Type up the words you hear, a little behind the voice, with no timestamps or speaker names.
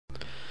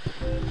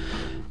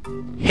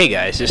Hey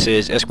guys, this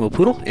is Eskimo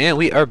Poodle, and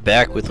we are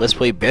back with Let's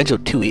Play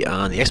Banjo-Tooie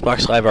on the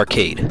Xbox Live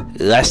Arcade.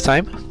 Last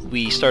time,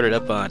 we started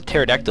up on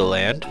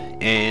Terrdactyland,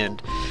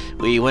 and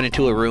we went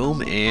into a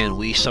room, and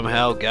we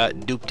somehow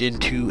got duped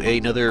into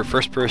another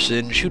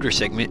first-person shooter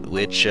segment,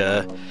 which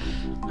I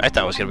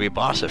thought was going to be a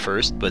boss at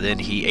first, but then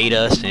he ate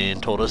us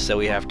and told us that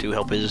we have to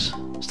help his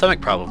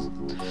stomach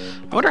problem.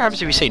 I wonder what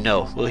happens if you say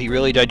no. Will he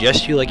really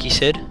digest you like he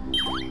said?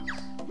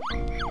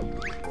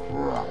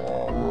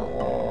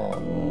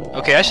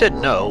 Okay, I said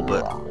no,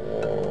 but...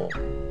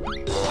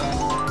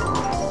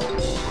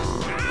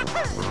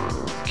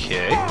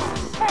 Okay.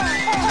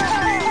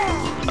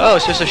 Oh,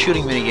 it's just a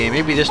shooting minigame.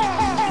 Maybe this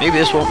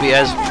won't be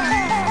as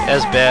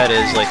bad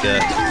as like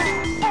the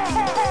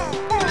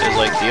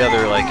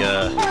other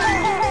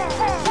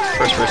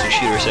first-person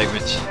shooter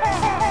segments.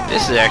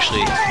 This is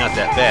actually not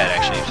that bad.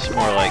 Actually, it's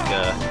more like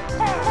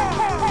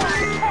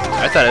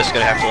I thought I was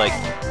gonna have to like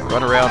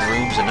run around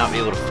rooms and not be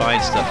able to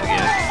find stuff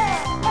again.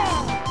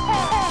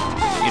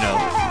 You know,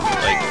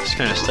 like this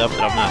kind of stuff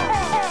that I'm not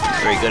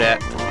very good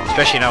at,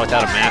 especially now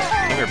without a map.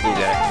 Come here, blue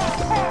guy.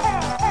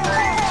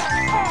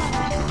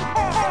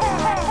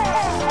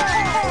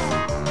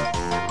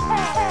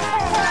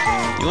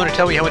 You want to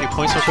tell me how many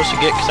points I'm supposed to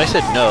get? Because I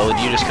said no, and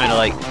you just kind of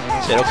like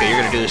said, okay, you're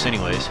going to do this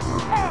anyways.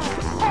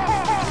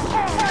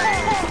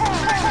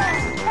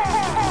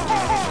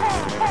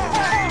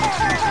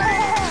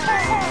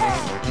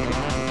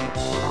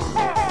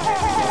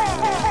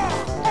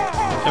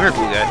 Come here,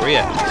 blue guy. Where you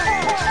at?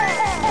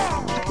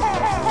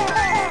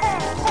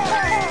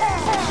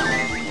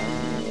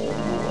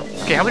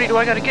 Okay, how many do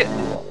I got to get?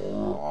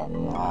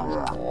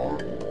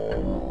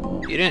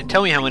 You didn't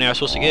tell me how many I was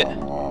supposed to get.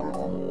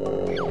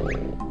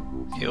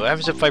 Okay, what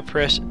happens if I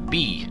press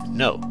B?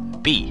 No,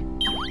 B.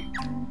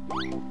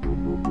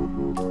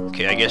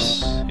 Okay, I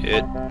guess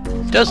it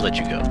does let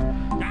you go.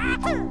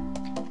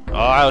 Oh,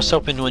 I was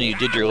hoping when you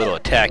did your little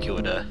attack it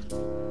would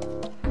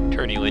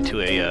turn you into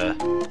a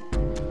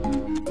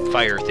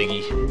fire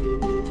thingy.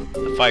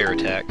 A fire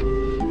attack.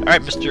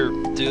 Alright, Mr.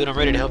 Dude, I'm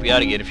ready to help you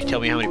out again if you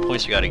tell me how many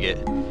points you gotta get.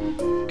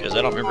 Because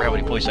I don't remember how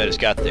many points I just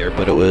got there,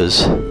 but it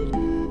was...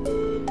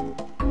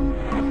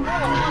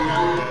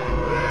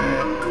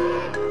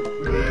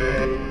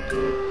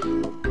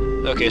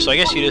 Okay, so I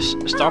guess you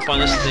just stomp on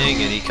this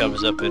thing and he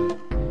comes up and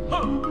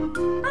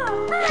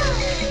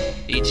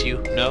eats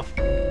you. No?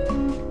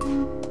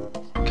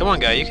 Come on,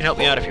 guy, you can help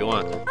me out if you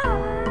want.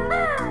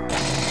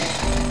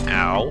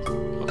 Ow.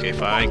 Okay,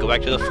 fine. Go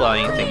back to the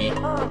flying thingy.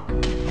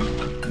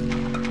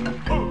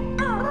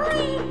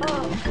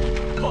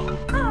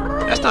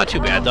 That's not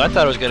too bad, though. I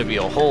thought it was going to be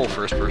a whole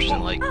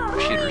first-person, like,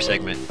 shooter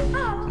segment,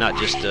 not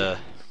just a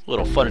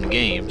little fun and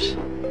games.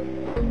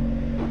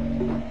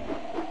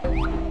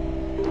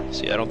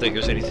 See, I don't think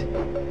there's anything...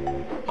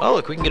 Oh,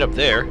 look, we can get up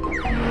there.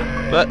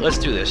 But let's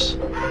do this.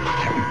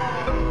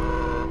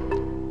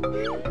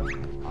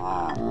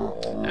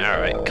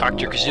 Alright, cocked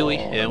your kazooie,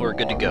 and we're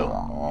good to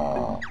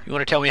go. You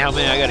want to tell me how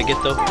many I gotta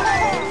get, though?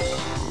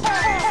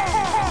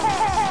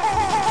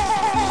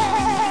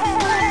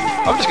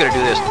 I'm just gonna do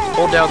this.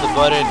 Hold down the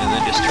button, and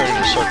then just turn it in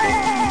a circle.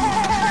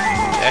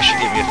 That should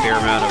give me a fair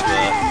amount of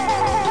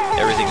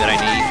everything that I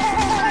need.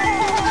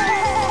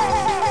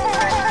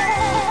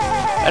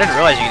 I didn't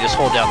realize you could just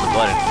hold down the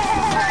button.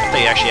 I thought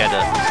you actually had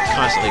to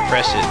constantly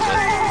press it, but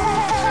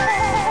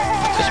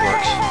this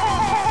works.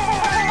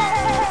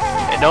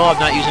 And no, I'm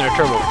not using a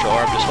turbo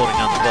controller, I'm just holding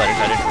down the button.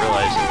 I didn't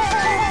realize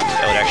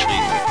that would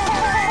actually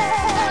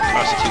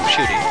constitute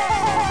shooting.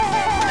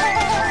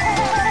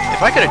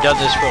 If I could have done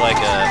this for like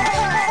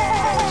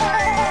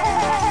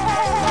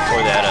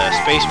that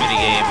space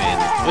minigame in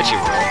Witchy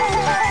World,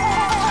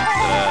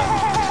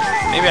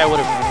 maybe I would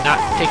have not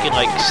taken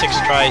like 6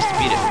 tries to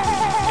beat it.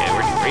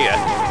 Where you at?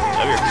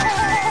 Come here.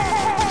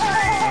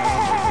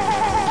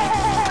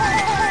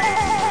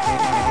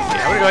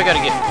 Okay, how many do I gotta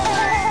get?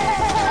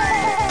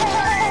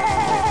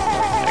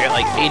 I got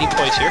like 80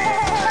 points here.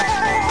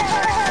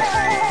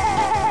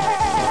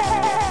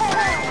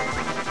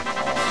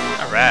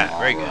 Alright,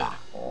 very good.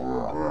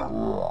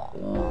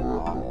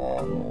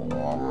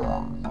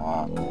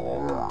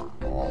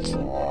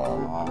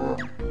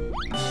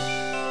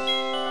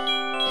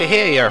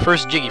 Hey, our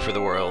first Jiggy for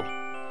the world.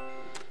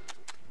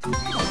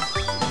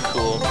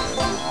 Cool.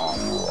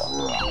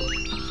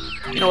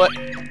 You know what?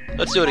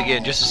 Let's do it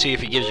again just to see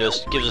if he gives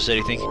us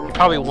anything. He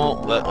probably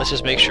won't, but let's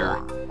just make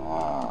sure.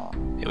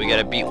 Yeah, we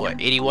gotta beat what?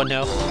 81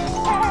 now?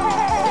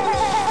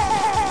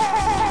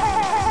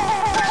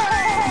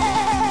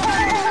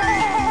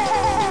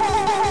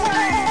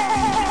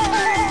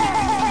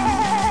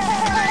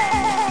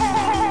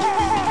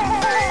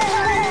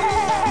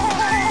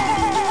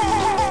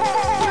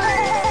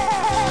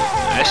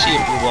 I see you,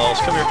 blue balls.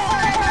 Come here.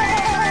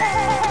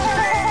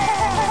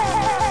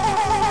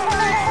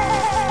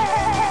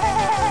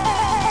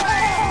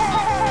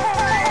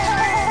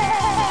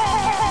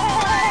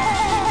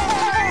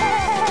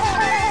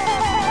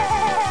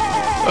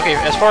 Okay,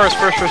 as far as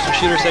first-person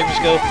shooter segments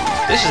go,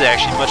 this is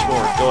actually much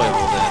more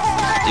enjoyable than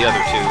the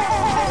other two.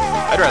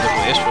 I'd rather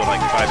play this one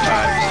like 5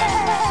 times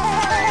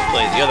than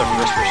play the other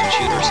first-person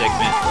shooter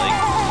segment like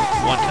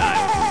one time.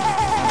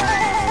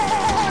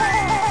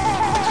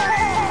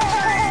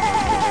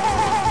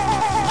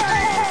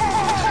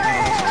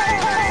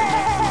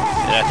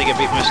 And I think I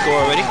beat my score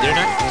already, didn't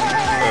I?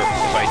 Or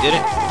if I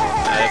didn't,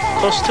 I'm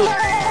close to it.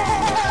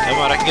 Come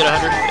on, I can get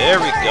 100. There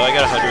we go, I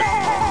got 100.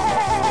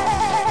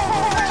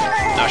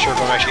 Not sure if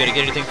I'm actually going to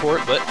get anything for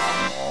it, but...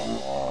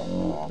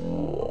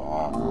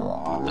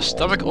 The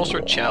Stomach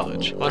Ulcer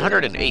Challenge,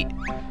 108.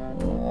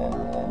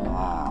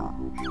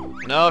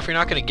 No, if you're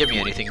not going to give me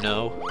anything,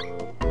 no.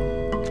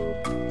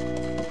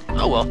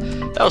 Oh well,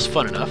 that was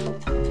fun enough.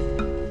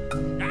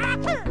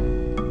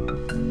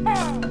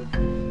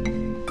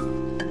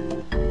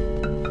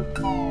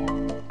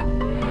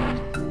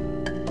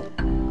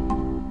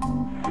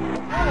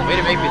 Way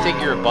to make me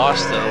think you're a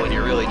boss, though, when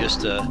you're really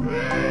just a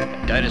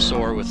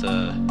dinosaur with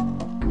a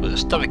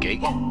stomach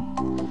ache.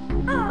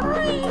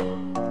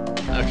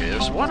 Okay,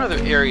 there's one other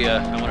area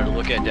I wanted to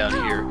look at down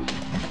here.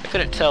 I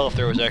couldn't tell if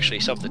there was actually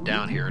something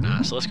down here or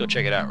not, so let's go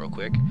check it out real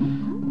quick.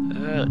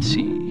 Let's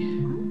see.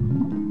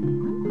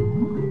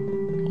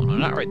 Well, no,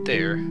 not right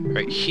there.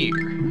 Right here.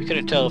 I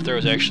couldn't tell if there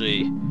was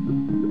actually...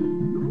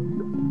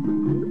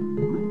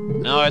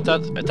 No, I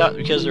thought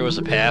because there was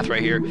a path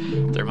right here,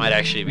 there might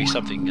actually be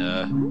something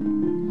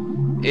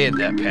in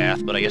that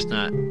path, but I guess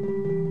not.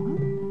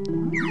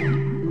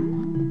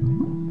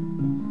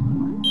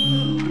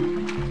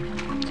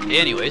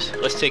 Anyways,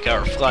 let's take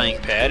our flying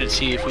pad and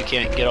see if we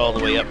can't get all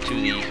the way up to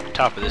the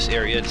top of this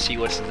area and see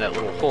what's in that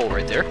little hole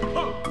right there.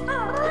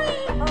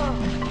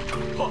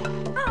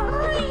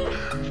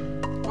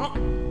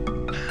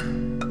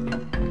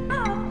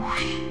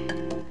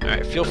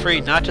 Alright, feel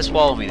free not to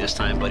swallow me this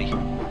time, buddy.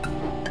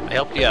 I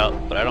helped you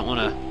out, but I don't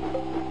want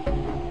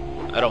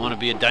to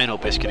be a dino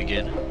biscuit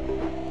again.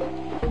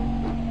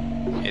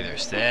 Okay,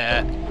 there's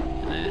that.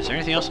 And then, is there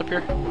anything else up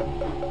here?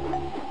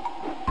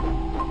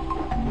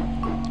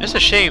 It's a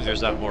shame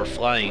there's not more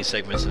flying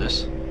segments in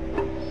this.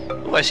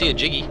 Oh, I see a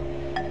Jiggy.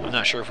 I'm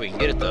not sure if we can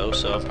get it though,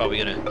 so I'm probably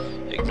gonna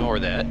ignore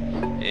that.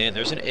 And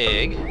there's an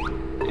egg.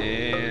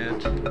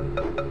 And...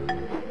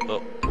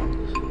 oh.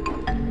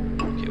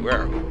 Okay,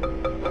 where are we?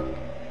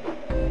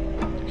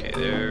 Okay,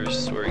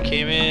 there's where we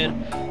came in.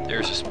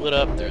 There's a split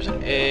up. There's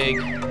an egg.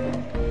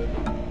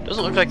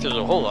 Doesn't look like there's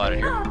a whole lot in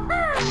here.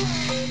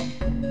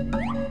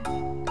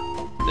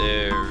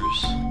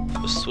 There's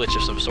a switch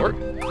of some sort.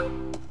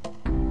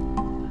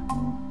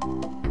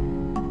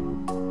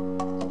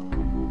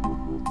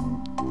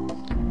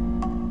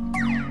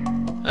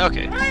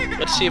 Okay,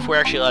 let's see if we're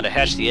actually allowed to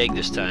hatch the egg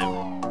this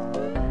time.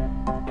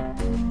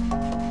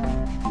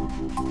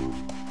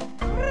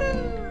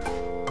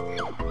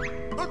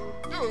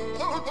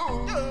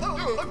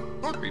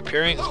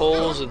 Repairing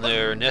holes in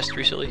their nest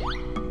recently.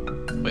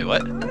 Wait,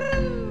 what?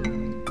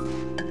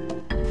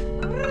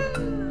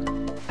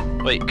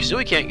 Wait,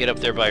 Kazooie can't get up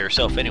there by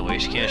herself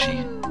anyways, can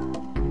she?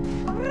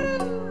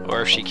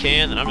 Or if she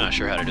can, then I'm not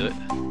sure how to do it.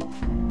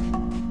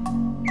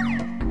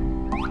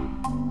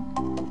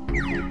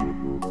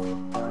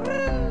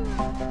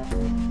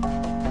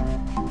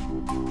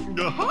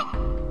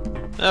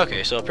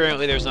 Okay, so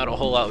apparently there's not a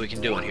whole lot we can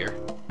do in here.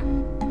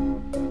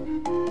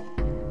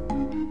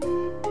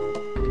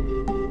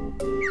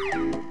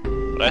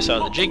 But I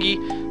saw the Jiggy,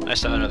 I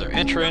saw another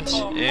entrance,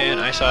 and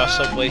I saw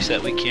someplace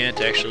that we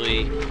can't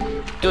actually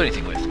do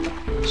anything with.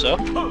 So,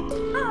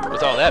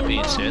 with all that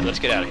being said, let's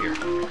get out of here.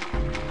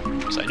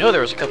 So I know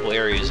there was a couple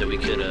areas that we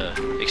could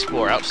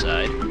explore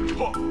outside.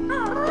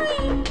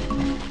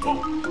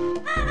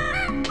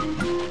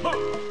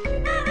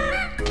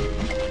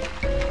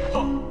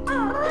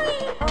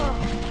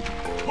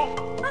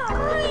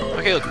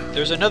 Okay, look,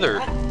 there's another,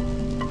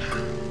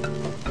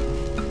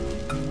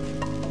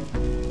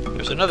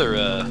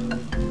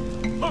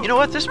 you know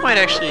what, this might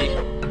actually,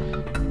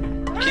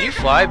 can you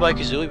fly by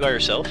Kazooie by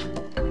yourself?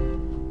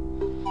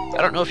 I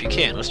don't know if you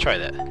can, let's try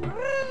that.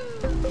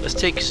 Let's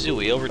take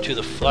Kazooie over to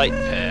the flight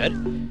pad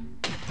and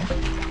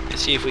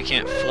see if we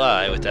can't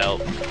fly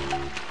without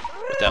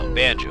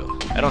Banjo.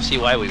 I don't see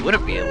why we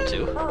wouldn't be able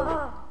to.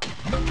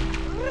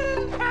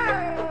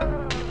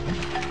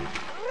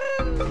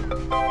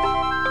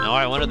 No,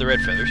 I wanted the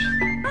red feathers.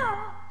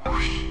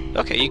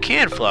 Okay, you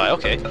can fly,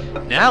 okay.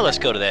 Now let's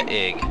go to that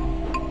egg.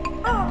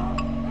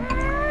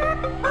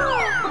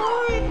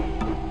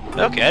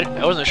 Okay,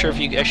 I wasn't sure if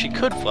you actually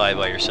could fly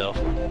by yourself.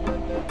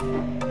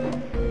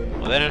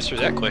 Well, that answers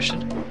that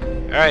question.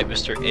 Alright,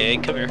 Mr.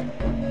 Egg, come here.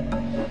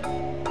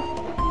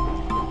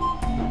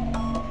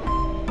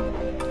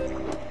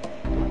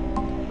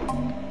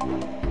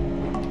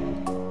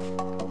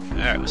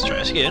 Alright, let's try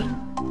this again.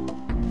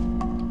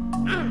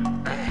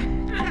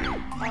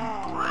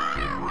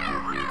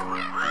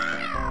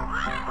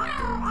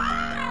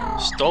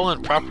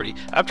 Stolen property.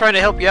 I'm trying to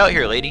help you out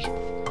here, lady.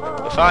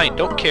 But fine,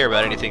 don't care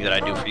about anything that I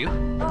do for you.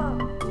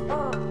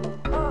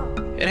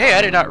 And hey,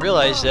 I did not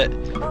realize that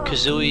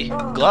Kazooie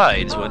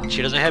glides when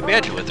she doesn't have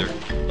Banjo with her.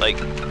 Like,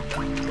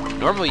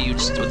 normally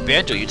with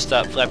Banjo you'd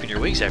stop flapping your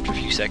wings after a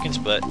few seconds,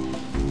 but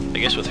I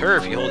guess with her,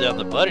 if you hold down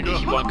the button, you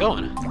keep on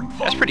going.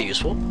 That's pretty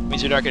useful.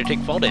 Means you're not going to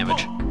take fall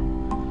damage.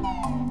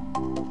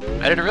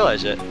 I didn't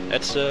realize it.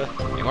 That's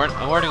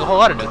I'm learning a whole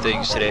lot of new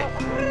things today.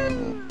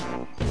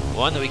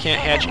 One, that we can't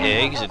hatch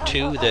eggs, and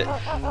two, that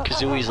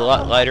Kazooie's a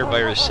lot lighter by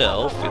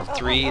herself, and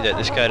three, that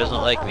this guy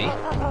doesn't like me.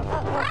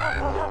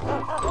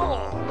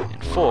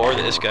 And four,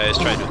 that this guy is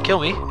trying to kill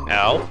me.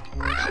 Ow.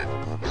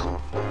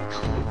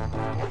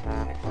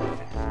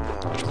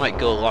 Which might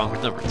go along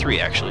with number 3,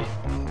 actually.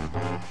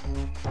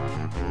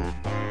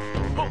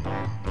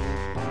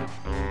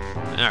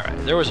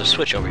 Alright, there was a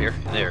switch over here.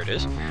 There it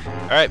is.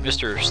 Alright,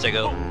 Mr.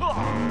 Stego.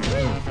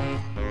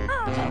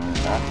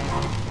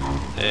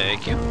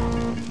 Thank you.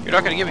 You're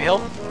not gonna give me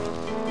health?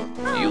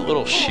 You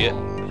little shit.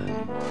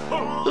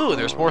 Ooh,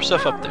 there's more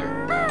stuff up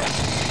there.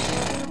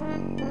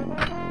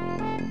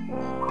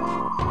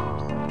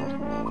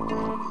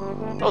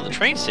 Oh, the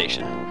train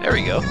station. There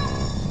we go.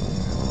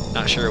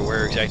 Not sure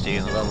where exactly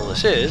in the level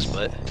this is,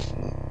 but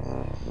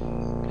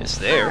it's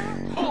there.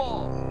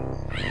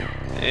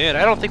 And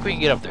I don't think we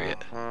can get up there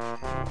yet.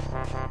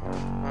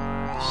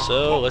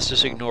 So let's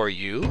just ignore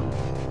you.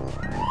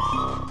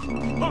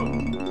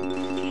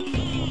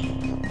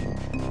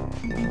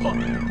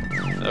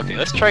 Okay,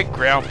 let's try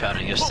ground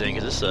pounding this thing,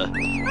 because it's a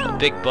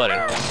big button.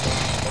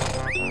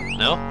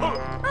 No?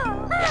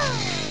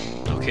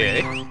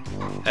 Okay.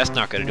 That's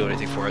not going to do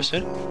anything for us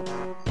then.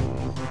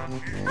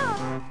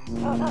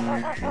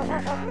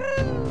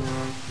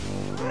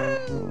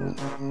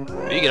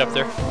 You get up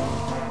there.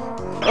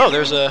 Oh,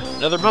 there's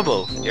another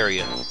Mumbo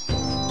area.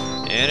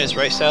 And it's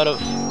right outside of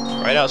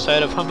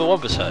Humba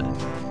Wumba's hut.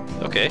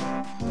 Okay.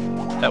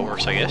 That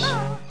works, I guess.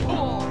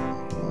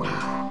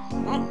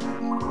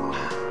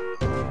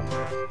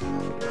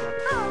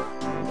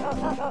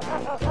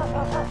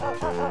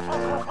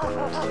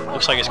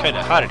 Looks like it's kind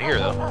of hot in here,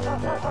 though.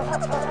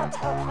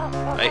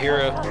 I hear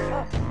a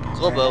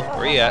Globo.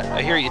 Where you at?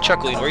 I hear you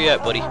chuckling. Where you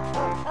at, buddy?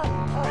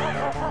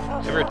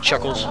 Come here,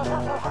 Chuckles.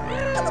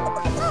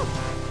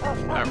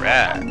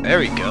 Alright, there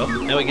we go.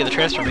 Now we get the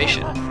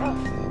transformation.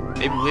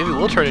 Maybe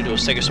we'll turn into a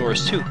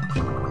Stegosaurus too.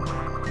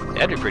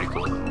 That'd be pretty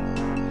cool.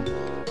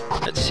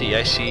 Let's see,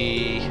 I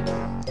see...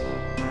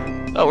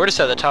 Oh, we're just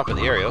at the top of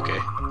the area, okay.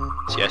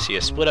 See, I see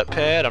a split-up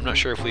pad. I'm not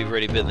sure if we've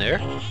already been there.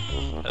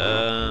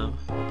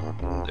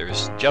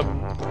 There's jump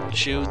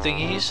shoe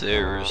thingies.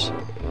 There's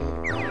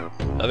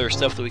other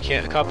stuff that we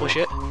can't accomplish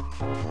yet.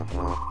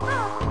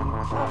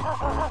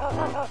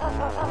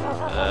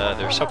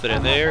 There's something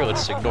in there.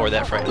 Let's ignore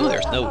that for... Ooh,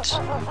 there's notes.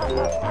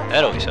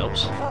 That always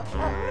helps.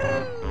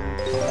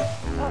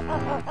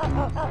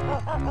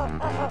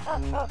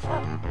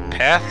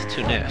 Path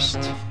to nest.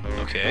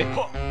 Okay.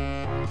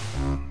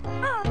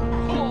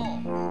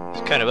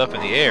 It's kind of up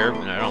in the air,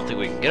 and I don't think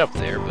we can get up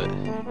there, but...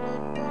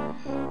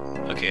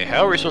 Okay,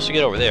 how are we supposed to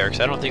get over there? Because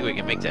I don't think we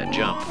can make that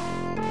jump.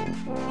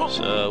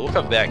 So, we'll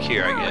come back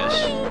here, I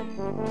guess.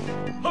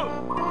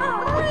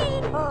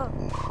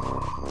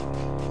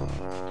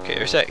 Okay,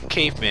 there's that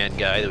caveman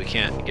guy that we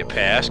can't get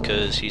past,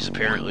 because he's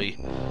apparently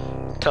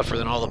tougher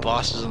than all the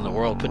bosses in the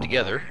world put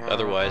together.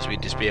 Otherwise,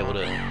 we'd just be able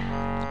to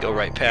go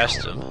right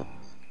past him.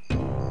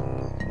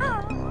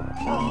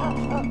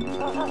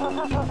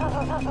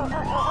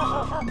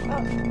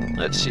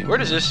 Let's see, where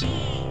does this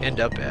end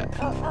up at?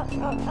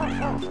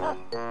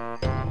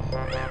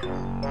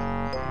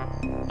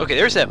 Okay,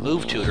 there's that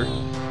move tutor.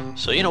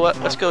 So you know what,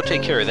 let's go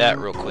take care of that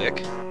real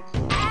quick.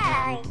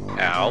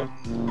 Ow.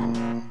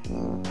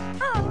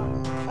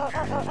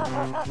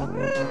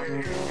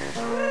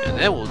 And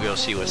then we'll go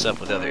see what's up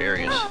with other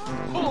areas. See,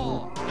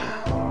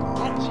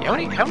 how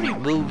many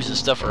moves and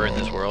stuff are in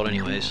this world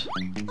anyways?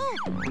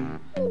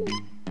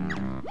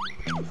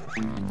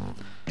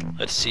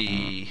 Let's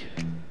see.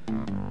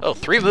 Oh,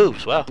 3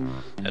 moves. Wow,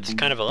 that's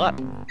kind of a lot.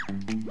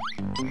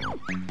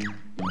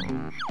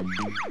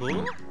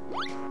 Ooh.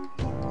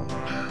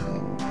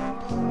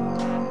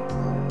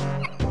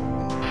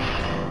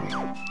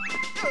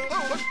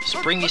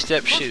 Springy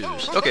step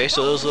shoes. Okay,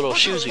 so those little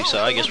shoes we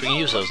saw, I guess we can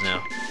use those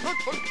now.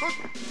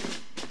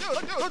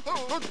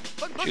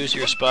 Choose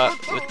your spot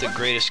with the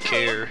greatest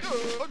care.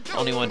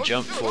 Only one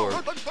jump for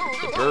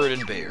the bird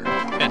and bear.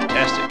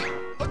 Fantastic.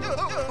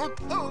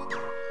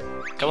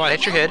 Come on,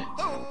 hit your head.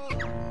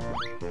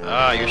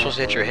 Ah, you're supposed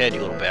to hit your head, you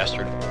little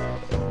bastard.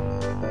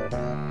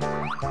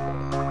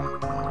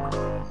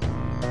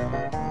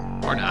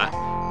 Or not.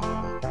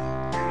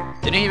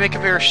 Didn't he make a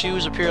pair of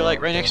shoes appear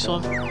like right next to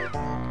him?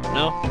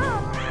 No?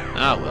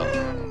 Ah, well.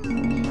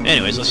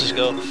 Anyways, let's just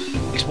go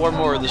explore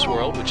more of this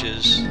world, which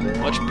is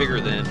much bigger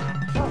than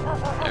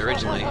I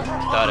originally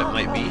thought it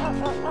might be.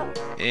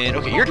 And,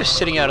 okay, you're just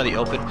sitting out in the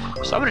open,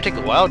 so I'm going to take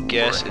a wild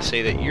guess and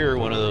say that you're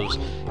one of those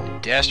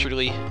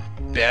dastardly,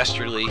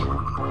 bastardly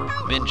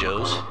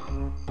Minjos.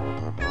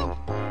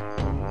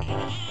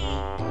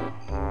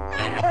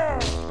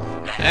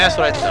 That's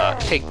what I thought.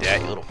 Take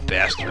that, you little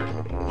bastard.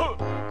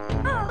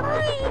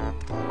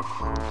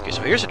 Okay,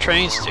 so here's a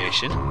train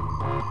station.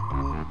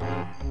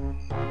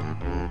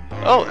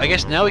 Oh, I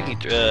guess now we can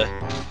get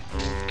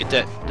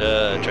that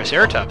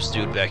Triceratops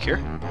dude back here.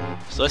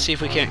 So let's see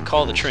if we can't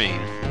call the train.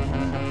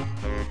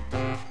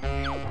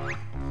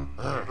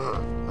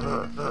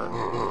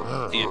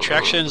 The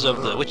attractions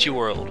of the witchy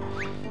world.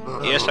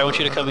 Yes, I want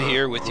you to come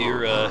here with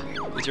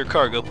your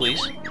cargo,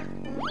 please.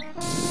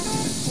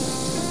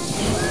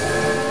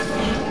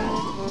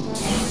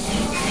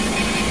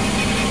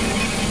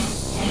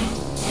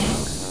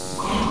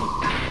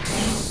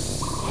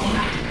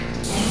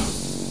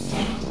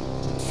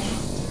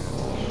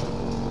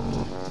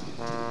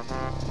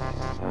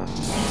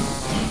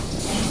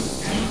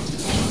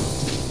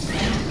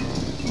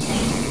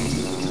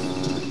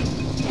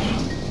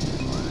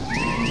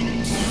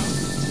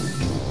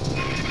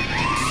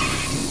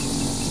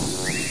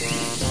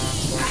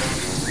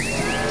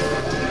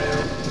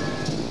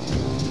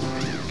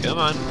 Come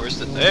on, where's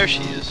the... There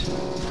she is.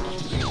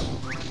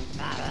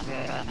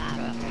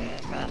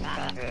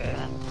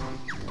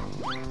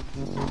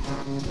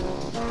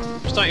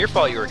 It's not your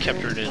fault you were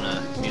captured in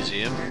a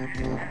museum.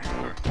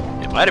 Or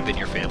it might have been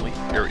your family.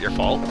 Your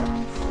fault.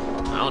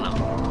 I don't know.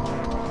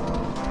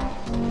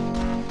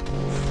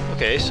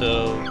 Okay,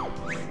 so...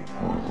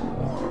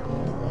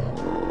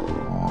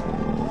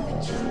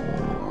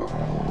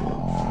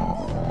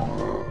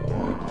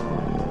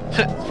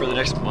 for the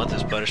next month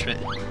as punishment.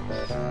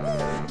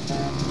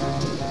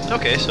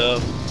 Okay, so...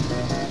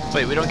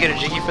 Wait, we don't get a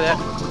Jiggy for that?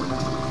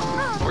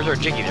 Where's our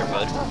Jiggy there,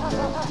 bud?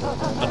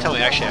 Don't tell me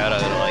actually I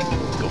gotta, like,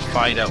 go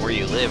find out where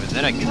you live and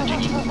then I can get the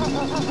Jiggy.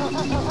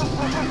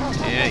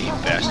 Yeah, you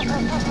bastard.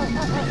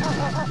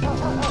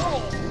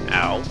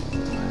 Ow.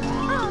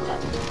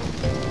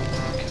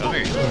 Come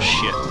here, you little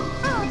shit.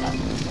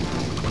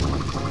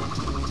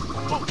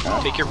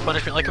 Take your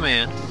punishment like a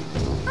man.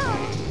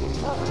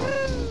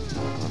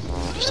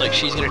 Just like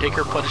she's gonna take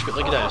her punishment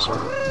like a dinosaur.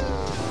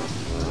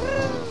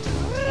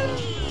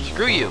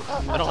 Screw you!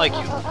 I don't like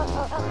you.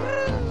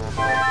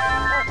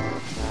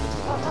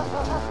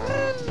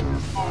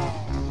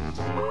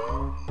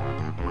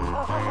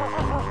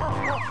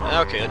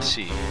 Okay, let's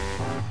see.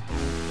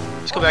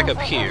 Let's go back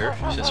up here,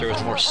 since there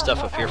was more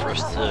stuff up here for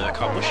us to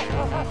accomplish.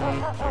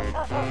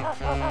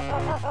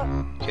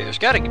 Okay, there's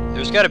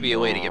gotta be a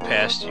way to get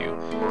past you.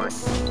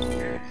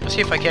 Let's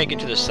see if I can't get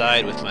to the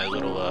side with my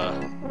little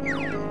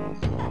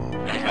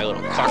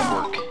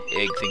clockwork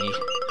egg thingy.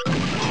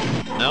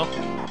 No?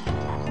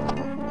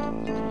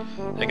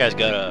 That guy's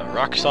got a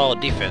rock solid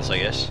defense, I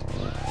guess.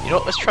 You know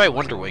what, let's try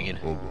Wonder Winging.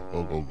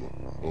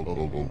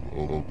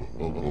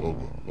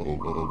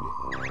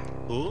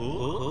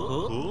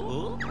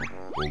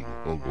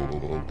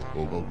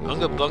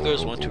 Unga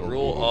Bungas want to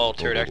rule all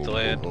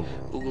Terrdactyland.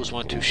 Oogles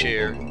want to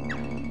share.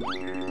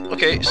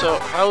 Okay, so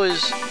how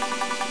is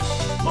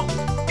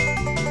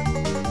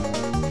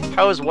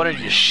wanting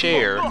to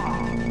share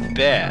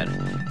bad?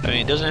 I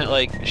mean, doesn't it,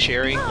 like,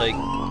 sharing, like,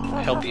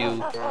 help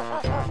you?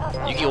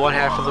 You get one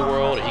half of the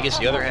world, and he gets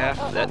the other half.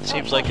 That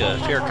seems like a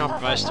fair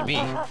compromise to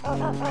me.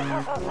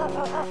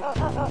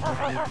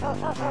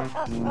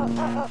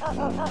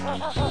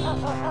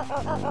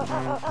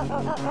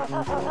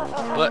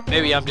 But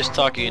maybe I'm just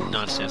talking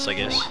nonsense, I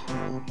guess.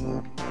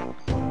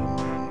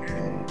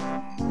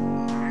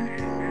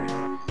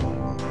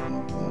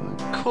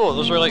 Cool,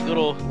 those were like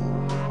little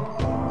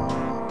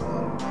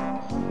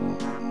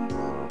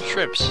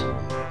shrimps.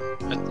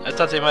 I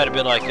thought they might have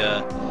been like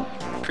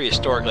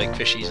prehistoric, like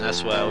fishies, and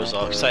that's why I was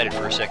all excited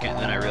for a second, and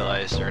then I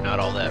realized they're not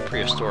all that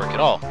prehistoric at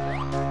all.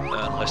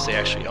 Unless they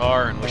actually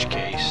are, in which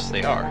case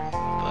they are.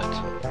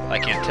 But I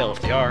can't tell if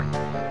they are.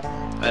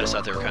 I just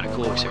thought they were kind of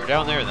cool because they were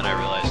down there, and then I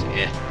realized,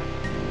 eh.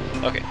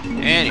 Okay,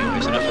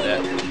 anyways, enough of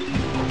that.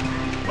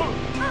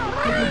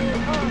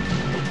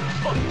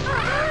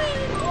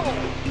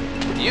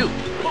 You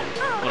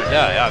want to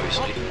die,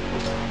 obviously.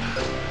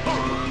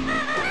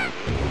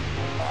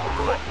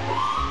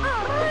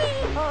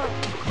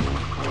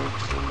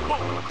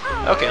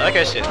 Okay, like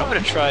I said, I'm going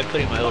to try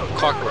putting my little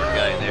clockwork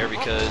guy in there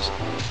because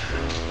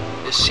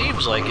it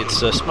seems like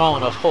it's a small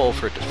enough hole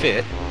for it to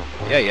fit.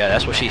 Yeah,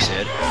 that's what she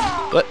said.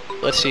 But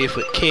let's see if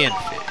it can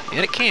fit.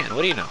 And it can,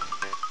 what do you know?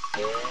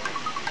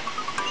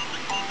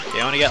 Okay,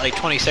 I only got like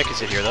 20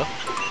 seconds in here though.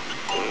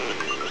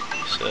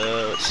 So,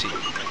 let's see.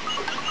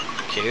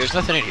 Okay, there's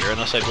nothing in here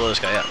unless I blow this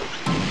guy up.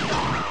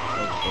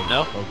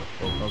 No?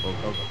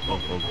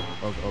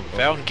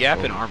 Found gap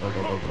in armor.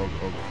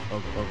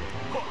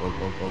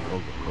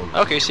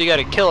 Okay, so you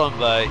gotta kill them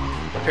by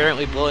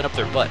apparently blowing up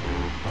their butt.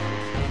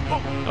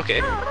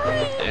 Okay.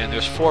 And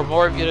there's 4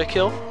 more of you to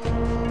kill?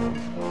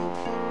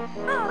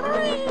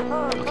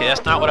 Okay,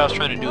 that's not what I was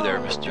trying to do there,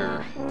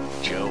 Mr.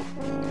 Joe.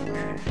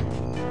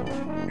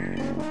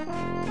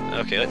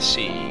 Okay, let's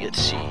see.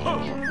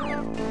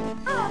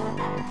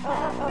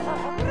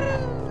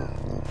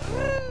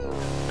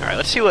 Alright,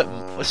 let's see what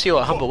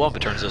Humba Wumpa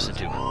turns us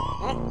into.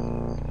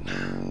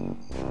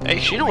 Hey,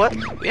 you know what?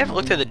 We haven't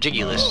looked at the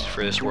Jiggy list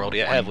for this world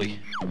yet, have we?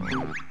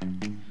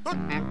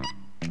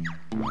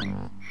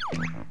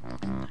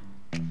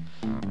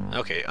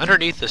 Okay,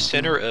 underneath the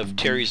center of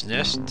Terry's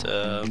nest,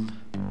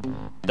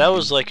 that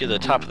was like at the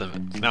top of the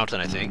mountain,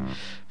 I think.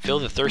 Fill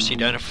the thirsty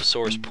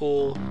dinosaur's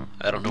pool.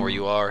 I don't know where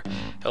you are.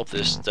 Help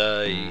this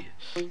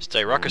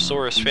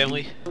Styracosaurus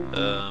family.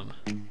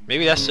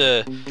 Maybe that's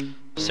the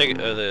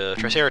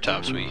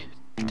Triceratops we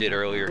did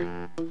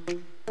earlier.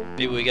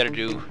 Maybe we gotta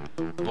do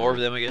more of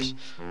them, I guess.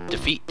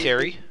 Defeat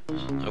Terry.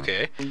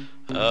 Okay.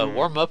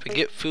 Warm up and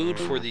get food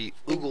for the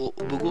Oogle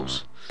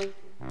Boogles.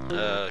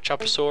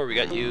 Chopasaur, we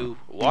got you.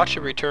 Watch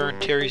and return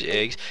Terry's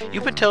eggs.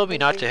 You've been telling me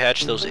not to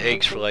hatch those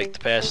eggs for like the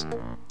past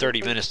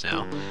 30 minutes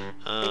now.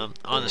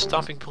 On the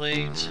Stomping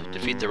Plains,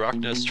 defeat the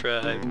Rocknuts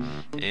tribe,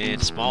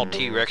 and small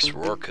T-Rex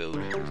roar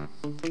code.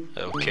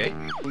 Okay.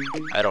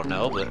 I don't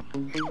know, but...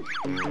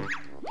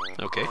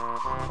 Okay.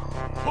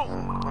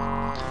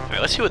 Alright,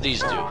 let's see what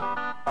these do.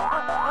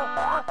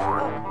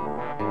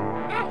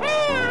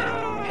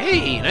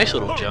 Hey, nice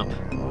little jump.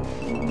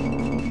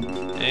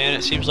 And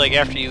it seems like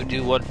after you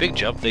do one big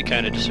jump, they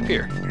kind of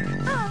disappear.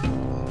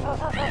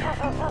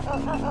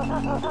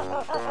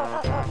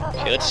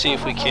 Okay, let's see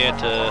if we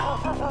can't,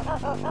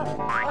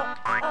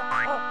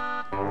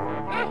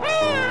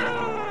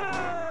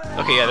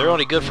 Okay, yeah, they're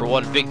only good for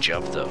one big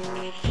jump, though.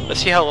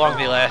 Let's see how long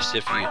they last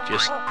if you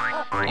just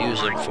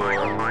use them for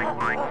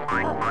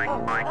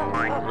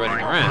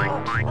running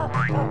around.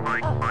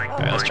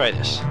 Alright, let's try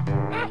this.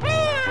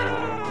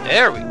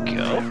 There we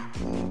go.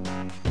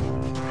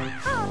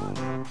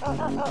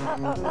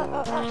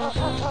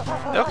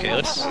 Okay,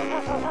 let's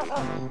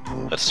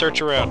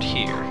search around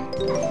here.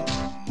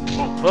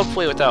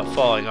 Hopefully without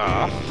falling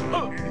off.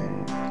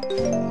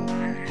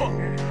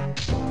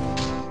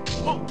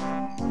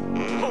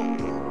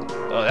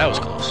 Oh, that was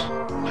close.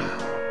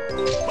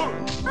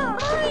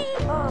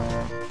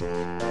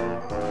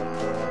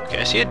 Okay,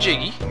 I see a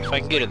Jiggy, if I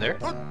can get in there.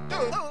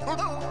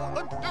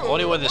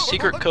 Only when the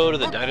secret code of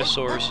the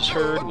dinosaurs is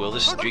heard will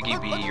this Jiggy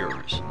be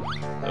yours.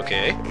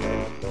 Okay.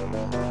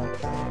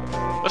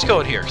 Let's go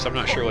in here, because I'm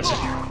not sure what's in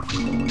here.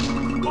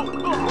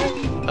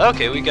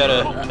 Okay, we got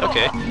a...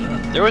 Okay.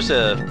 There was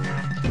a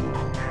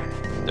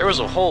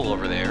hole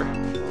over there.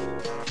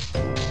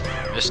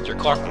 Mr.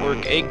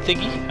 Clockwork Egg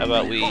Thingy. How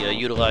about we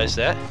utilize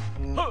that?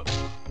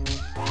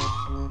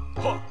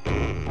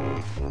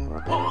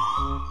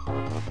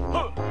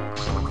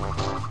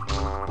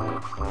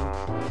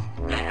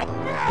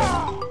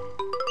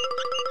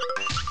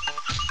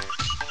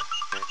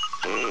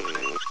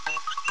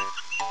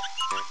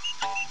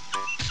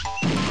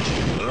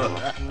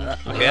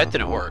 Okay, that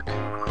didn't work.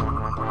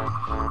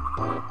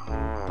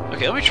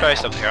 Okay, let me try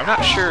something here. I'm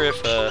not sure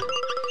if,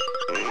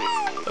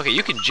 Okay,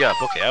 you can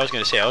jump. Okay, I was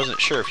gonna say, I wasn't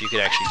sure if you could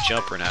actually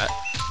jump or not.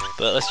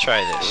 But let's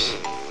try this.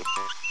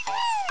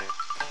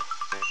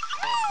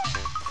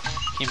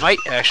 He might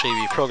actually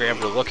be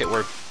programmed to look at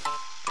where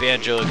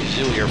Banjo and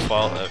Kazooie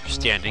are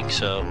standing,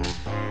 so...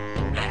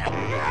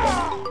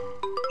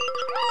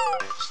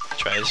 Let's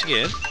try this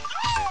again.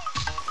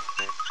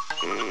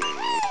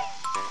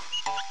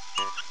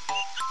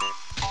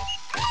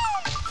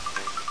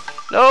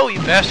 No, you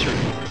bastard!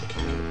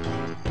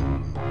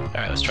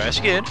 Alright, let's try this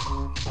again.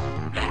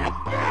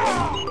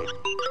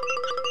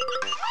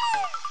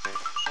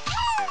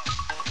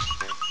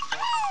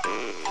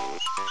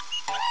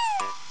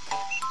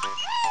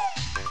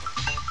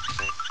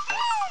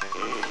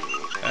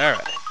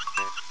 Alright.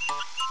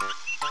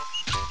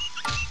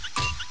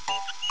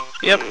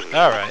 Yep,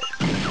 alright.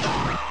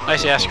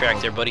 Nice ass crack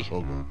there, buddy.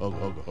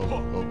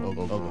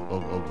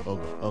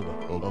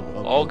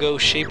 All go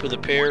shape of the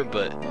pair,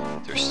 but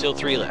there's still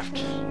 3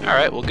 left.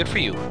 Alright, well, good for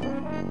you.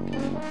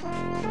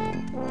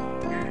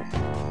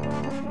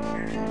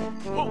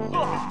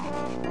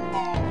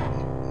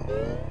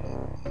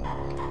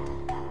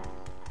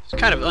 It's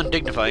kind of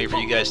undignified for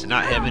you guys to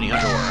not have any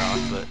underwear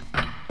on, but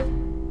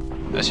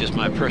that's just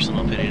my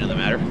personal opinion of the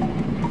matter.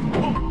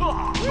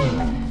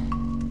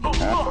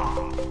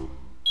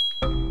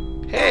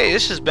 Hey,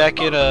 this is back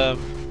in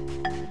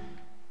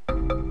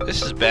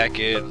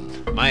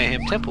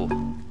Mayhem Temple.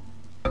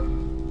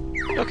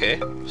 Okay,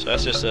 so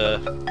that's just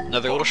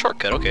another little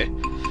shortcut. Okay,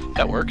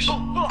 that works.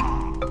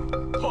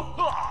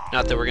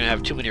 Not that we're gonna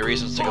have too many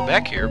reasons to go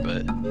back here,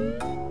 but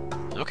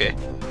okay.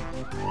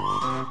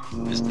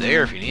 It's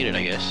there if you need it,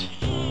 I guess.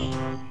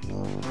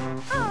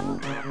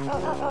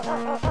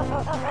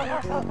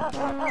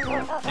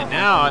 And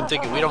now I'm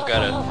thinking we don't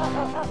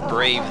gotta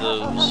brave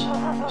those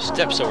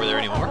steps over there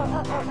anymore.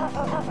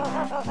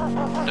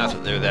 Not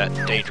that they're that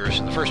dangerous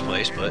in the first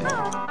place, but...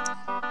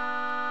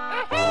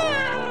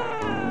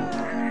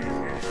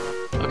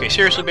 Okay,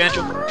 seriously,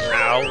 Banjo?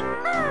 Ow.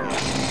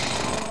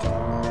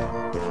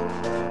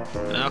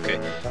 Okay,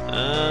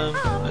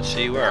 let's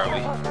see, where are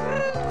we?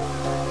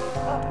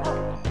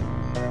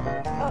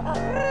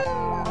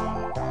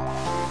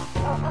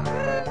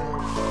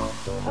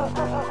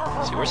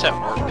 Let's see, where's that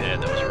work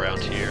bed that was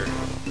around here?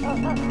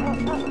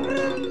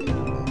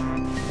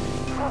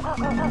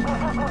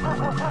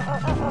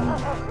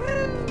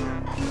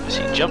 I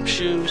see jump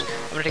shoes.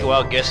 I'm gonna take a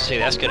wild guess and say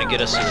that's gonna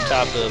get us to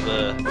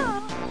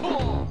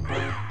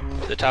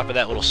the top of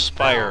that little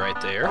spire right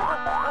there.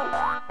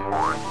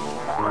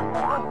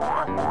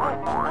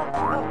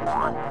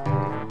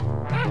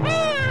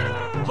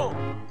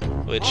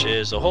 Which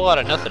is a whole lot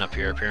of nothing up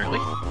here, apparently.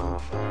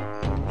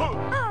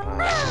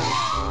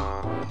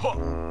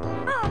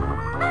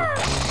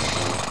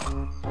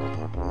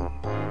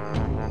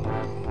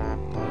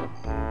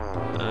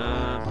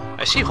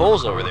 I see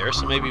holes over there,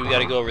 so maybe we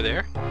gotta go over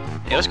there.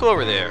 Hey, let's go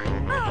over there.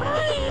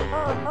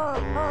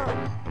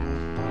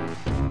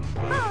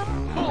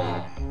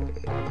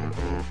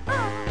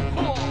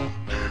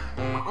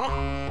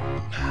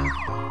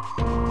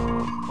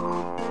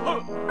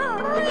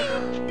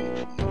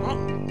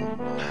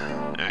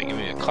 Alright, give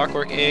me a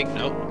clockwork egg.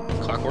 Nope.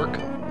 Clockwork.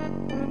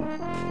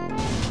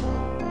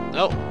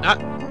 Nope,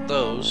 not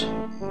those.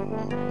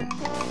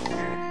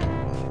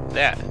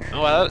 That.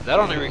 Oh, well, that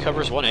only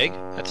recovers one egg.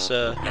 That's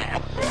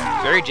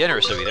very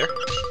generous of you there.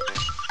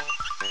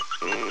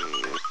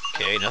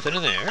 Okay, nothing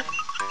in there.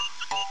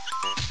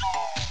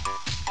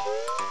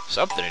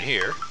 Something in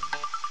here.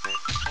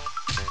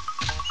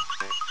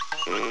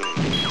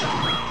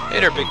 Hey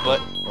there, big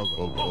butt.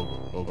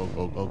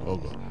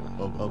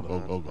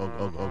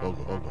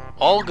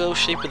 All go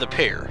shape of the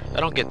pear. I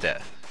don't get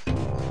that.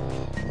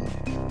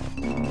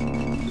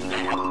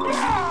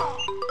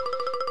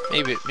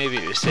 Maybe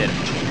it said.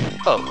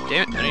 Oh,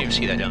 damn it! I didn't even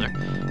see that down there.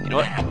 You know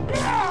what?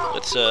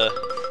 Let's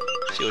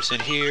see what's in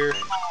here.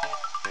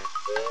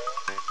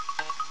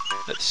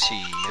 Let's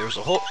see. There's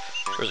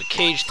a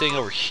cage thing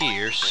over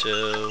here.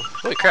 So,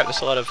 holy crap!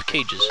 That's a lot of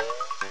cages.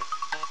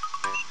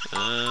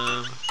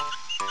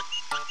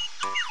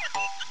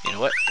 You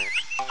know what?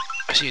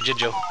 I see a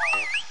Jinjo.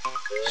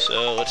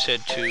 So let's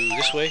head to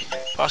this way,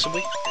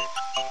 possibly.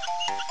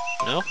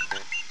 No?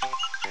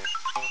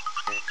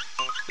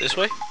 This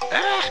way?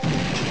 Ah!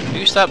 Will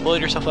you stop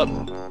blowing yourself up?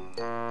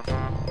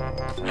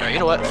 Alright, you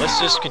know what? Let's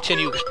just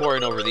continue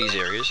exploring over these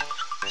areas.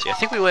 See, I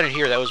think we went in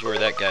here. That was where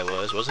that guy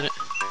was, wasn't it?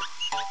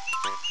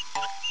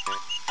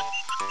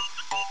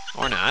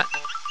 Or not.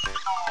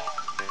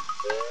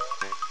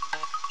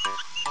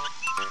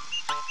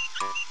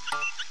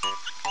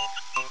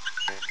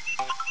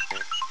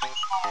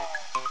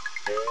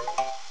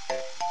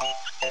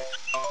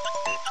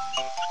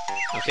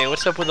 Okay,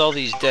 what's up with all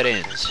these dead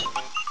ends?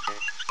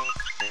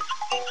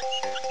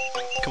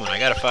 Come on, I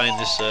gotta find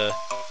this,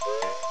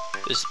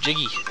 this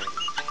Jiggy.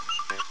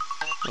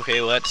 Okay,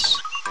 well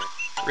that's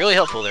really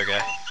helpful there,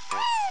 guy.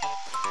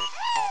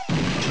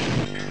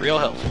 Real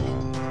helpful.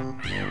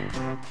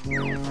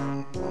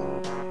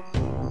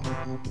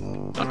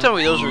 Don't tell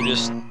me those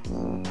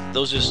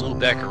just loop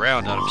back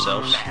around on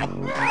themselves.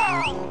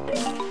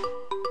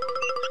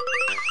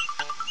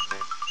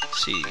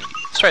 Let's see,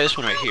 let's try this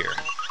one right here.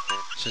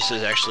 Since this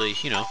is actually,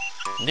 you know,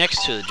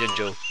 next to the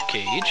Jinjo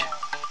cage.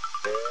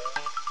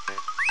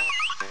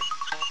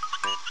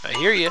 I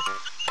hear you.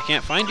 I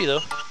can't find you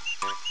though.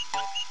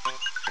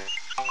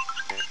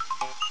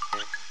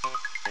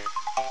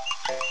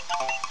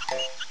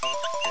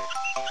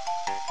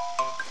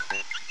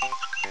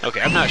 Okay,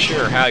 I'm not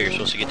sure how you're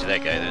supposed to get to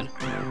that guy then.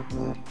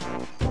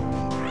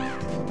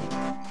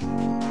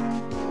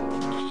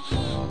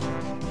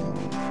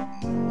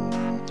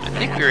 I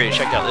think we already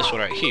checked out this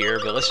one right here,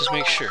 but let's just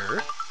make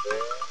sure.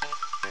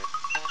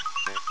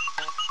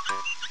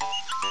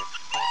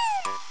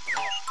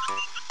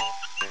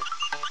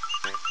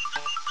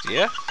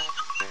 Yeah?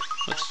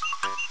 Let's...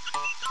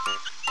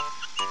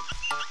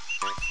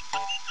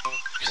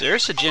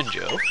 There's a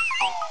Jinjo.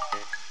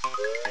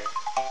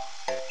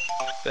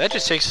 That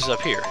just takes us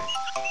up here.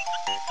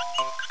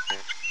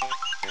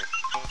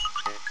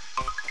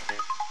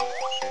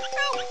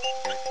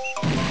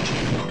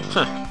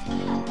 Huh.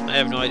 I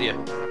have no idea.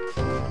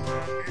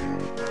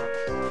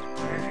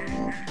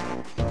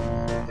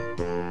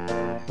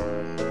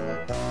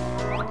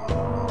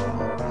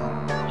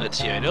 Let's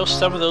see, I know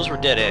some of those were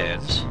dead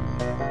ends.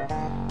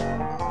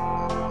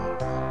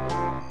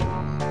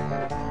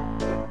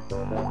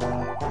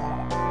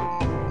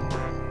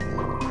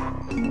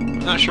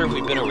 I'm not sure if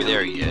we've been over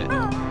there yet.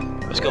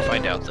 Let's go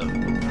find out though.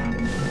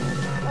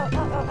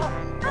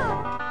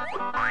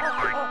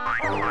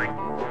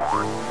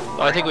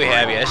 Oh, I think we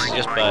have, yeah. This is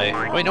just by...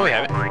 Wait, no we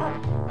haven't.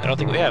 I don't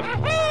think we have.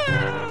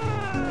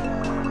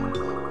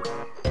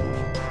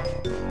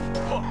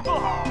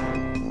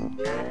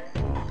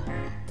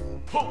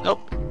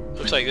 Nope.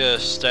 Looks like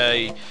just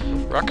a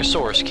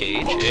Brachiosaurus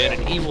cage and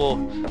an evil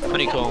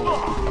honeycomb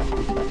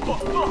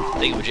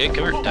thingamajig.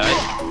 Come here,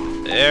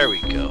 die. There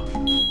we go.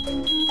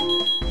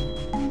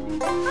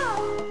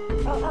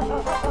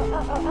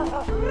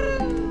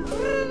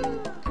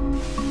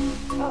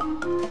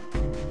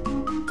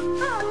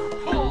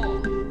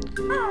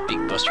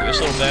 Beak buster this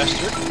little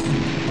bastard.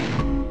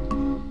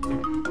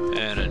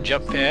 And a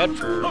jump pad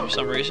for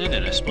some reason,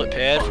 and a split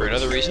pad for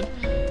another reason.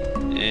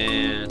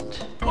 And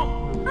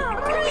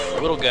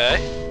little guy.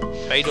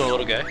 How you doing,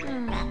 little guy?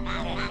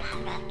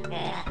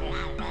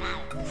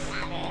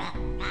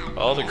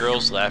 All the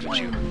girls laugh at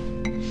you.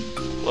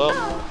 Well,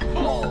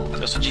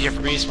 that's what you get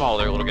for being small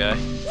there, little guy.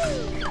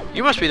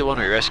 You must be the one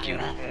we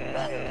rescued.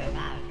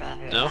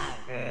 No?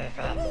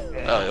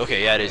 Oh,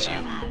 okay, yeah, it is you.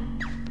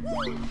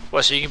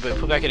 What, so you can be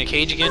put back in a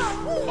cage again?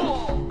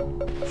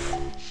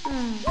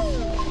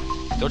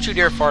 Don't you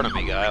dare fart on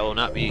me, guy. I will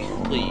not be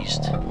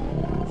pleased.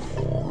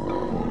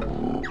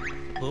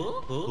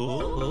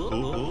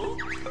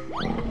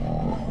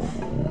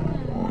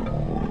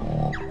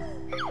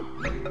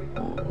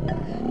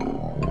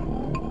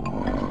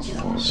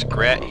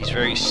 rat. He's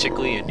very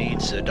sickly and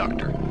needs a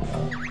doctor.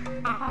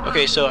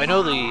 Okay, so I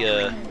know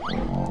the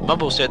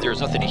Mumbo said there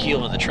was nothing to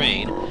heal in the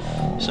train,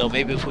 so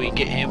maybe if we can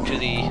get him to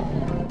the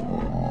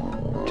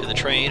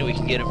train, we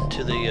can get him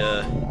to the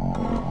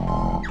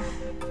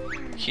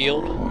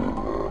healed.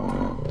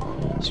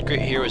 Secret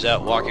here was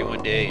out walking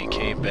one day and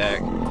came back.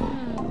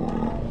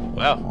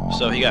 Wow,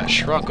 so he got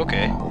shrunk.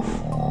 Okay.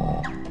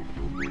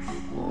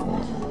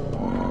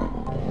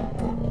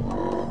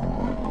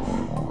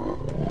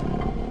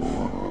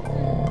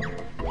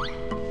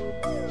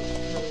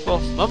 Well,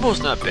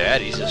 Mumbo's not bad,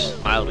 he's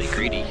just mildly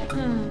greedy.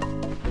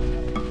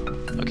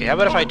 Okay, how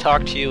about if I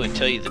talk to you and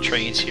tell you the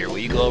train's here? Will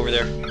you go over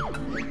there?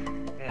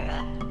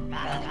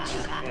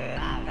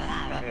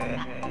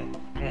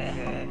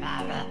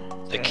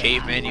 The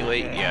caveman you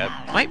ate? Yeah,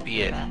 might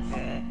be it.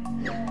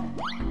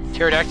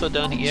 Pterodactyl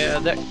done? Yeah,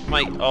 that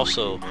might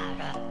also...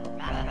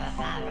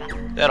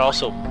 That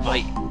also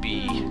might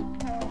be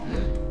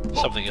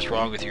something is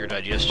wrong with your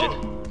digestion.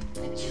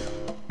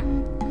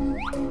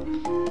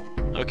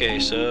 Okay,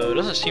 so there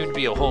doesn't seem to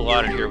be a whole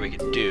lot in here we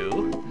can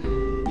do.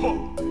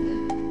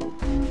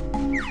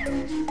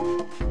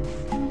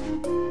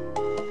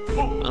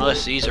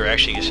 Unless these are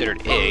actually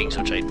considered eggs,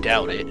 which I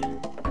doubt it.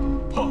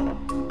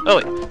 Oh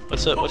wait,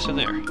 what's in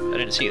there? I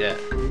didn't see that.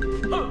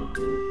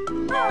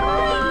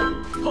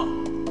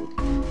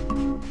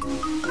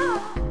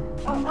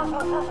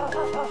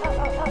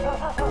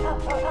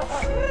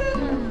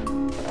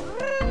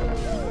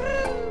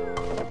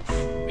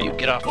 Will you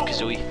get off,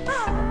 Kazooie?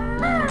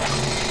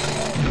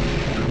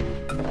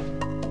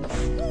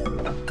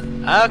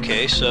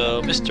 Okay,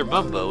 so Mr.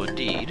 Mumbo,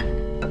 indeed.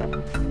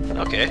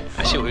 Okay,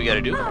 I see what we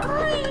gotta do.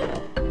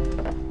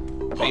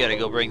 We gotta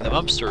go bring the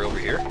Mumster over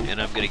here,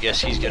 and I'm gonna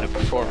guess he's gonna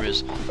perform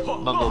his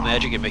Mumbo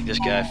magic and make this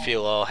guy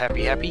feel all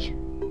happy.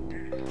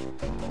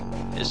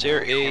 Is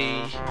there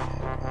a...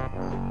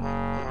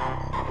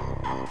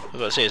 I was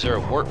gonna say, is there a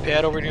warp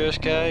pad over near this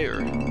guy, or...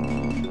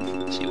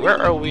 Let's see, where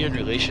are we in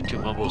relation to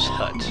Mumbo's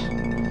hut?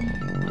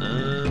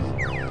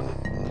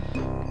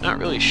 Not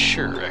really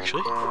sure,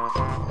 actually.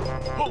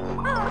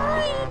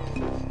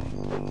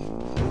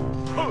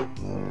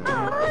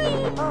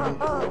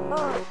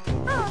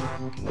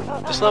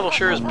 This level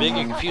sure is big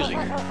and confusing.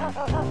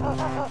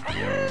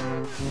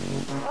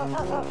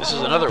 This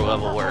is another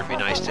level where it'd be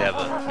nice to have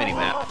a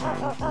mini-map.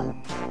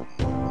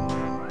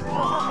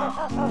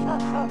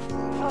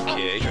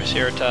 Okay,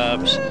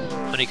 Triceratops,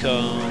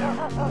 Honeycomb,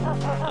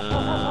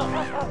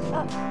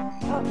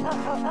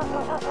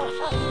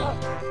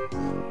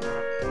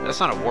 that's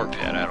not a warp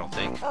pad, I don't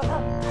think.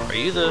 Are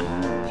you the...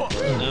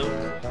 No.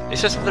 They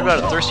said something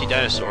about a thirsty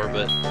dinosaur,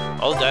 but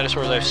all the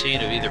dinosaurs I've seen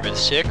have either been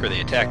sick or they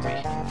attacked me.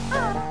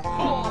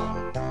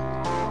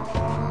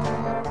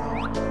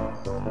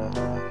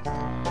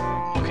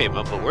 Okay,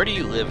 Mumbo, where do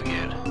you live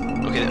again?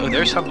 Okay, oh,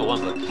 there's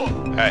Humbawumba.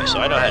 Alright, so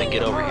I know how to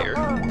get over here.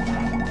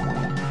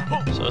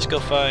 So let's go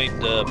find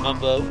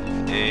Mumbo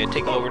and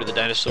take him over to the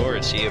dinosaur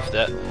and see if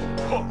that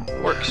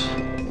works.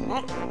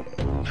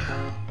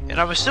 And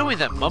I'm assuming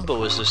that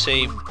Mumbo is the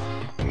same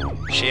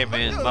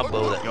shaman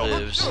Mumbo that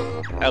lives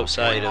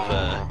outside of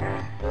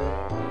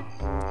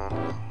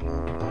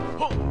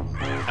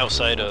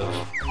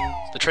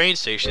the train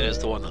station as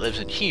the one that lives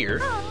in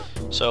here.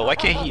 So why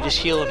can't he just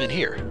heal him in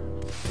here?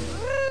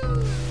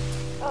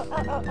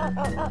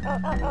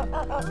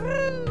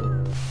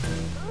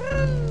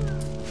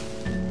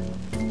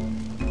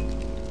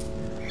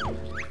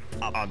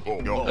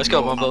 Let's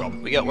go, Mumbo.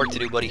 We got work to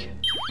do, buddy.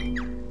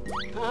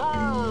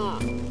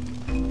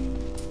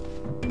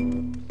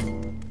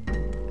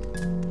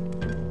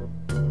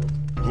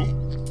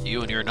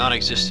 You and your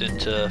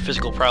non-existent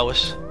physical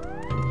prowess.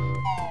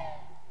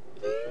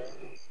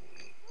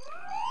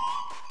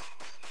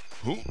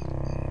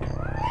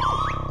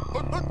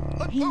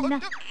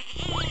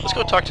 Let's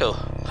go talk to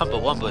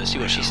Humbawumba and see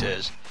what she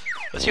says.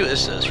 Let's see what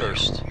this says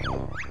first.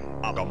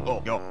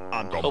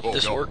 Hope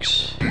this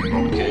works.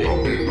 Okay.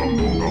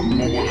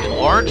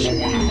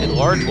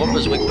 Enlarge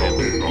Wumba's wigwam.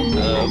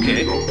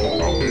 Okay.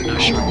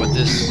 Not sure what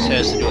this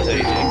has to do with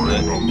anything,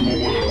 but...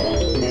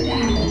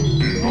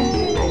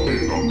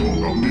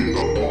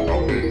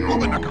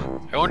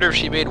 I wonder if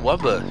she made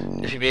Wumba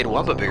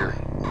bigger.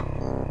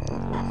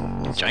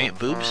 Giant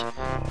boobs?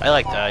 I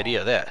like the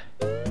idea of that.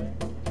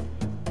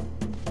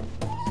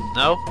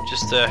 No?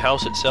 Just the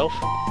house itself?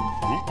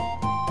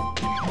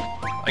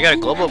 I got a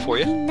globo for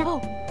you.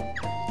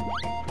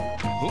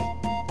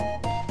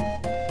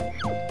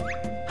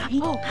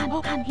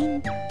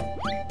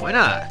 Why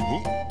not?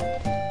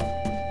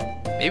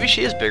 Maybe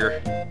she is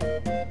bigger.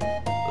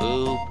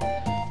 Ooh,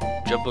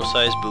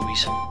 jumbo-sized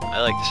boobies.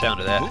 I like the sound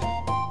of that.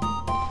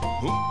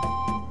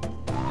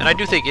 And I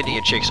do think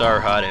Indian chicks are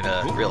hot in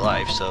real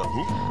life, so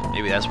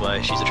maybe that's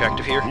why she's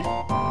attractive here.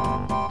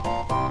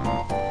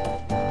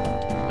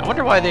 I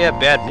wonder why they have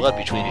bad blood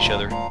between each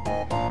other.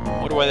 I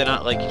wonder why they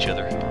not like each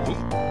other.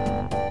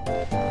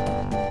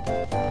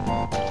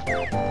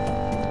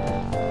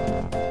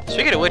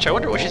 Speaking of which, I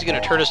wonder what she's going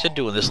to turn us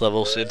into in this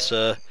level, since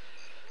we're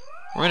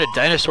in a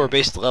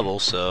dinosaur-based level,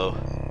 so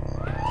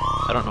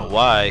I don't know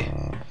why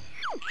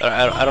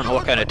I don't know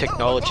what kind of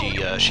technology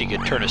she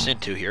could turn us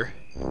into here,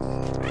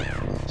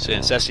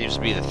 since that seems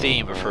to be the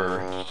theme of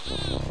her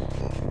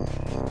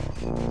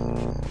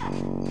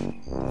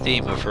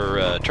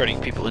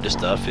turning people into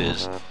stuff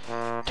is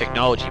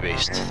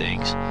technology-based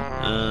things.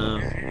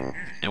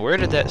 And where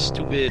did that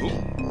stupid...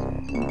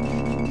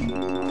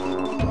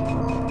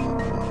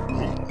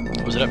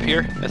 Was it up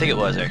here? I think it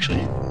was,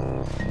 actually.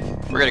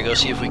 We're gonna go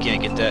see if we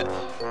can't get that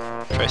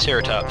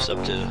Triceratops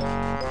up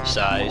to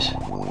size.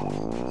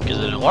 Because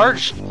it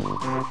enlarged...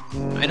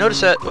 I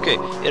noticed that, okay,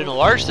 it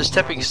enlarged the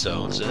stepping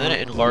stones, and then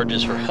it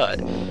enlarges her hut.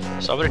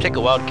 So I'm gonna take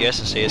a wild guess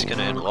and say it's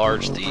gonna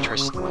enlarge the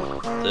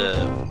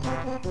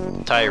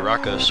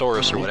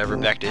Tyrannosaurus or whatever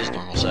back to his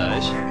normal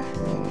size.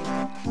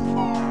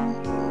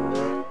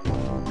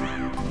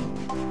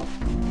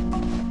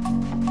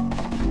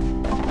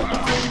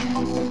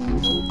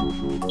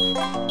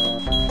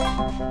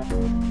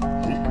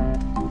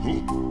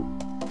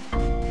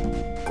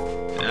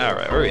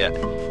 Alright, where are we at?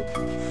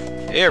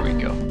 There we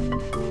go.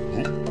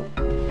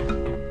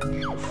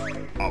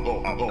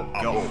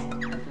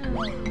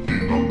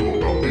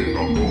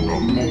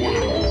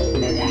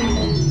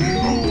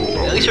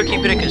 At least we're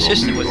keeping it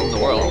consistent with the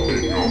world.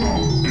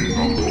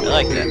 I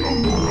like that.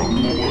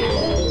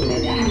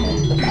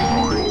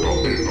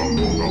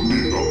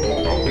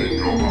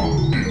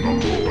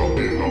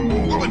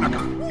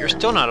 You're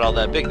still not all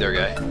that big there,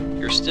 guy.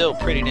 You're still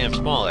pretty damn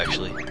small,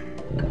 actually.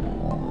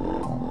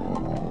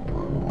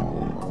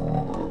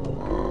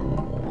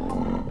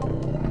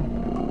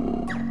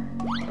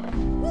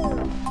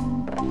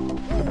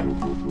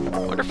 I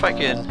wonder if I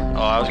can...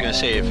 Oh, I was going to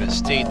say, if it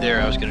stayed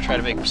there, I was going to try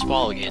to make him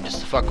small again, just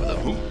to fuck with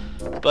him.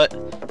 But,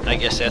 I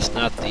guess that's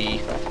not the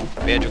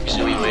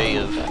Banjo-Kazooie way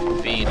of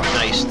being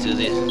nice to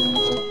the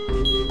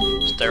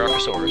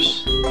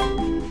Styracosaurus.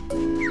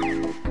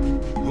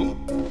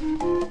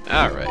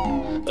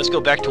 Alright, let's go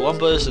back to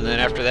Wumba's, and then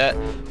after that,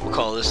 we'll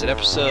call this an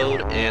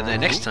episode, and then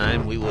next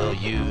time we will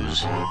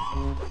use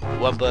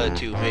Wumba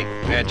to make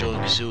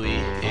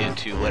Banjo-Kazooie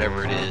into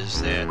whatever it is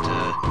that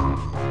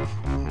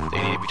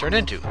they need to be turned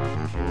into.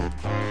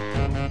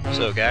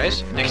 So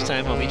guys, next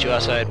time I'll meet you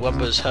outside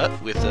Wumba's hut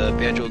with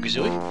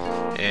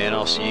Banjo-Kazooie, and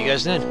I'll see you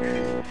guys then.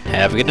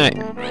 Have a good night.